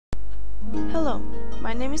Hello,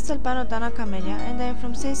 my name is Talpeanu and I am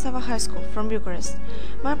from St. Sava High School from Bucharest.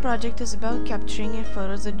 My project is about capturing in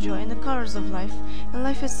photos the joy and the colors of life and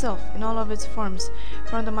life itself in all of its forms,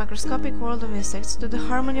 from the microscopic world of insects to the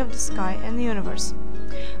harmony of the sky and the universe.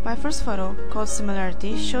 My first photo, called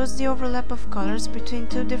Similarity, shows the overlap of colors between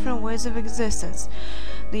two different ways of existence,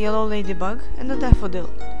 the yellow ladybug and the daffodil.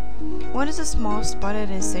 One is a small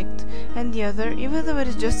spotted insect, and the other, even though it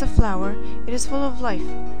is just a flower, it is full of life.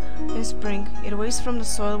 In spring, it wakes from the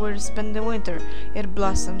soil where it spent the winter, it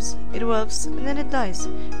blossoms, it wilts, and then it dies,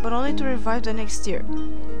 but only to revive the next year.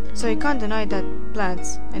 So you can't deny that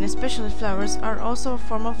plants, and especially flowers, are also a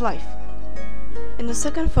form of life. In the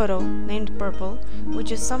second photo, named Purple,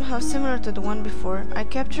 which is somehow similar to the one before, I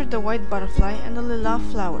captured the white butterfly and the lilac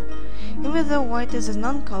flower. Even though white is a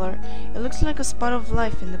non-color, it looks like a spot of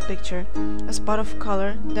life in the picture, a spot of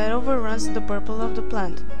color that overruns the purple of the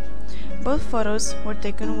plant. Both photos were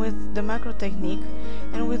taken with the macro technique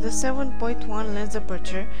and with a 7.1 lens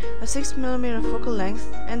aperture, a 6mm focal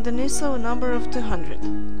length, and an ISO number of 200.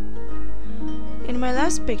 In my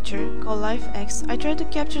last picture, called Life X, I tried to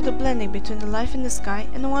capture the blending between the life in the sky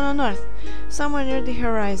and the one on Earth, somewhere near the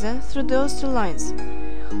horizon through those two lines.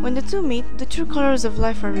 When the two meet, the true colors of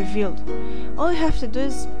life are revealed. All you have to do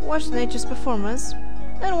is watch nature's performance,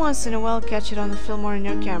 and once in a while catch it on the film or in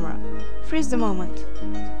your camera. Freeze the moment.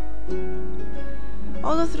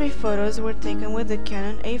 All the three photos were taken with the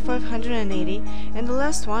Canon A580 and the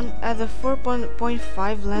last one at the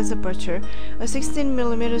 4.5 lens aperture, a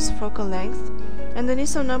 16mm focal length, and an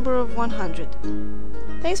ISO number of 100.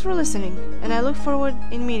 Thanks for listening, and I look forward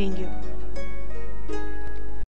in meeting you.